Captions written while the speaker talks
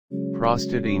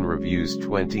Prostadine Reviews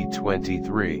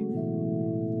 2023.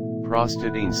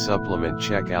 Prostadine supplement,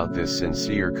 check out this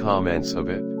sincere comments of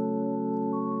it.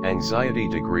 Anxiety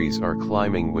degrees are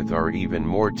climbing with our even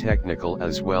more technical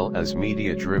as well as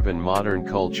media-driven modern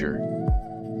culture.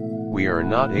 We are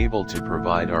not able to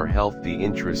provide our health the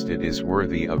interest it is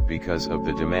worthy of because of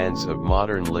the demands of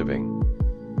modern living.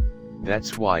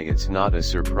 That's why it's not a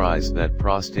surprise that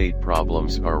prostate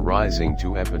problems are rising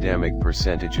to epidemic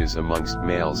percentages amongst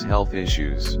males' health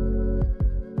issues.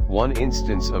 One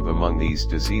instance of among these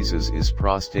diseases is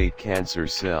prostate cancer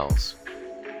cells.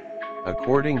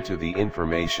 According to the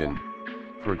information,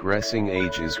 progressing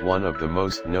age is one of the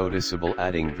most noticeable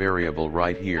adding variable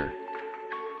right here.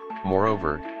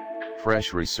 Moreover,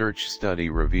 fresh research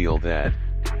study reveal that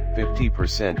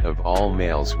 50% of all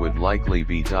males would likely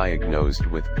be diagnosed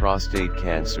with prostate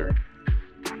cancer.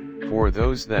 For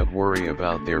those that worry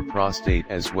about their prostate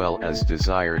as well as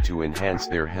desire to enhance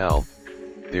their health,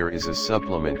 there is a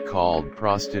supplement called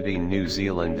Prostadine New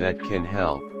Zealand that can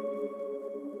help.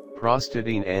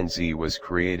 Prostadine NZ was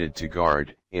created to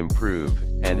guard, improve,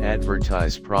 and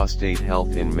advertise prostate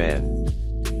health in men.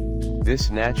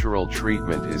 This natural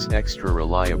treatment is extra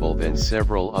reliable than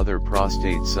several other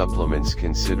prostate supplements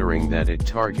considering that it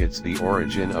targets the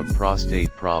origin of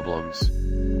prostate problems.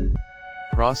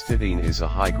 Prostadine is a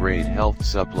high-grade health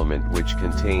supplement which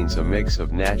contains a mix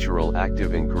of natural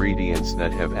active ingredients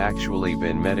that have actually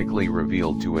been medically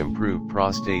revealed to improve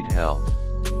prostate health.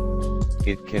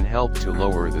 It can help to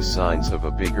lower the signs of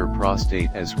a bigger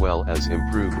prostate as well as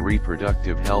improve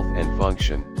reproductive health and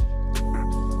function.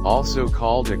 Also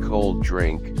called a cold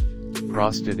drink,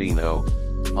 Prostadine O,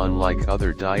 unlike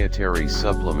other dietary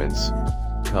supplements,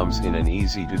 comes in an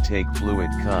easy-to-take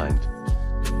fluid kind.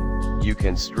 You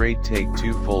can straight take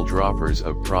 2 full droppers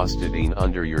of Prostadine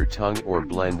under your tongue or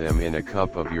blend them in a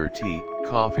cup of your tea,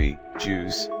 coffee,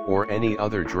 juice, or any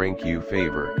other drink you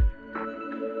favor.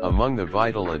 Among the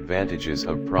vital advantages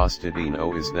of Prostadine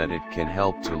O is that it can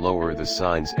help to lower the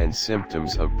signs and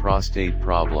symptoms of prostate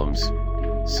problems,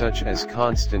 such as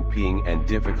constant peeing and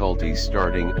difficulty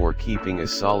starting or keeping a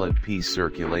solid pee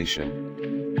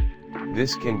circulation.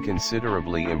 This can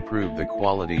considerably improve the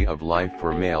quality of life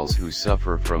for males who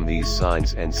suffer from these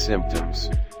signs and symptoms.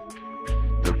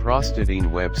 The Prostadine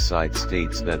website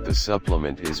states that the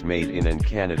supplement is made in an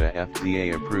Canada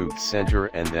FDA-approved center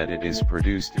and that it is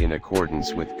produced in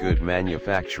accordance with good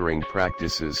manufacturing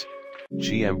practices,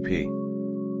 GMP.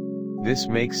 This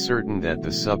makes certain that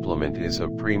the supplement is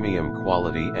of premium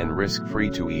quality and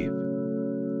risk-free to eat.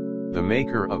 The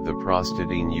maker of the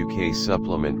Prostadine UK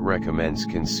supplement recommends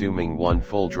consuming 1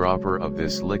 full dropper of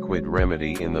this liquid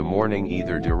remedy in the morning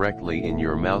either directly in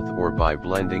your mouth or by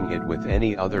blending it with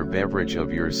any other beverage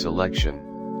of your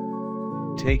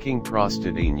selection. Taking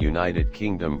Prostadine United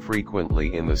Kingdom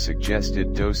frequently in the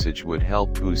suggested dosage would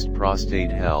help boost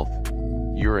prostate health,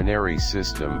 urinary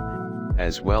system,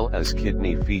 as well as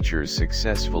kidney features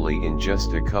successfully in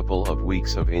just a couple of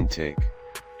weeks of intake.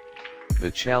 The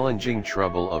challenging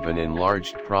trouble of an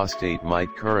enlarged prostate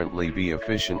might currently be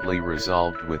efficiently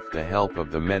resolved with the help of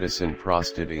the medicine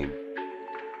Prostadine.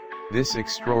 This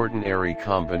extraordinary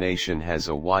combination has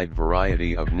a wide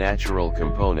variety of natural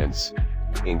components,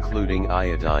 including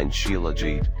iodine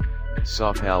shilajit,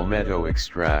 saw palmetto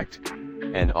extract,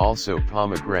 and also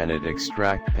pomegranate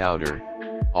extract powder,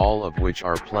 all of which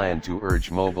are planned to urge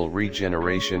mobile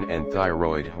regeneration and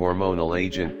thyroid hormonal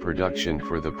agent production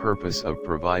for the purpose of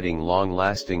providing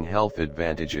long-lasting health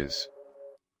advantages.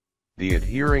 The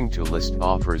adhering to list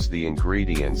offers the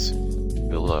ingredients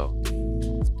below.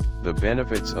 The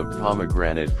benefits of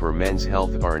pomegranate for men's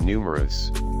health are numerous.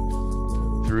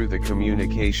 Through the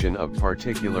communication of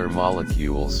particular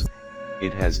molecules,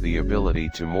 it has the ability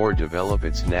to more develop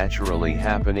its naturally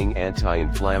happening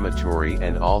anti-inflammatory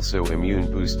and also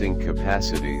immune-boosting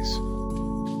capacities.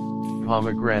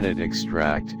 Pomegranate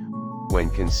extract,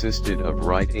 when consisted of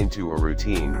right into a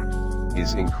routine,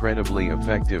 is incredibly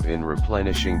effective in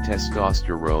replenishing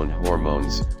testosterone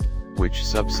hormones, which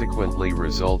subsequently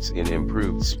results in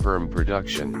improved sperm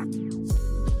production.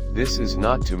 This is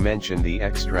not to mention the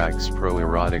extract's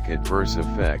pro-erotic adverse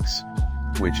effects,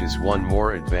 which is one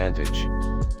more advantage.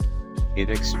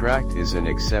 Extract is an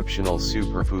exceptional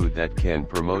superfood that can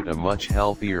promote a much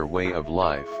healthier way of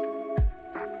life.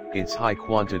 Its high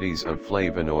quantities of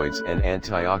flavonoids and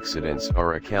antioxidants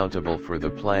are accountable for the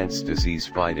plant's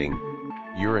disease-fighting,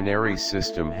 urinary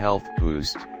system health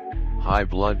boost, high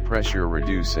blood pressure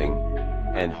reducing,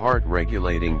 and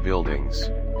heart-regulating buildings.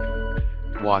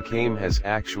 Wakame has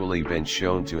actually been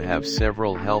shown to have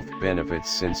several health benefits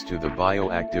since to the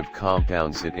bioactive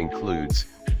compounds it includes,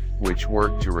 which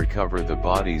work to recover the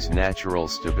body's natural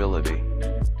stability.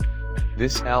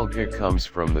 This alga comes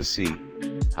from the sea,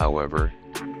 however,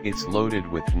 it's loaded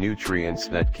with nutrients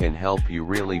that can help you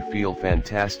really feel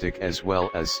fantastic as well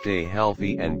as stay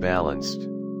healthy and balanced.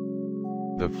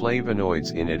 The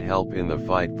flavonoids in it help in the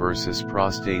fight versus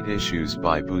prostate issues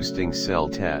by boosting cell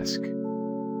task.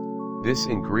 This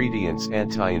ingredient's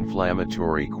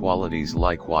anti-inflammatory qualities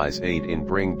likewise aid in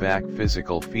bring back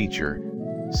physical feature,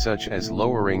 such as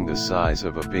lowering the size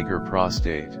of a bigger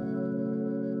prostate.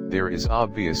 There is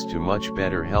obvious to much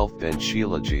better health than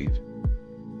Shilajit.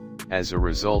 As a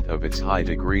result of its high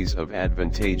degrees of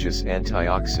advantageous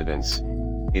antioxidants,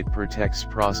 it protects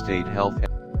prostate health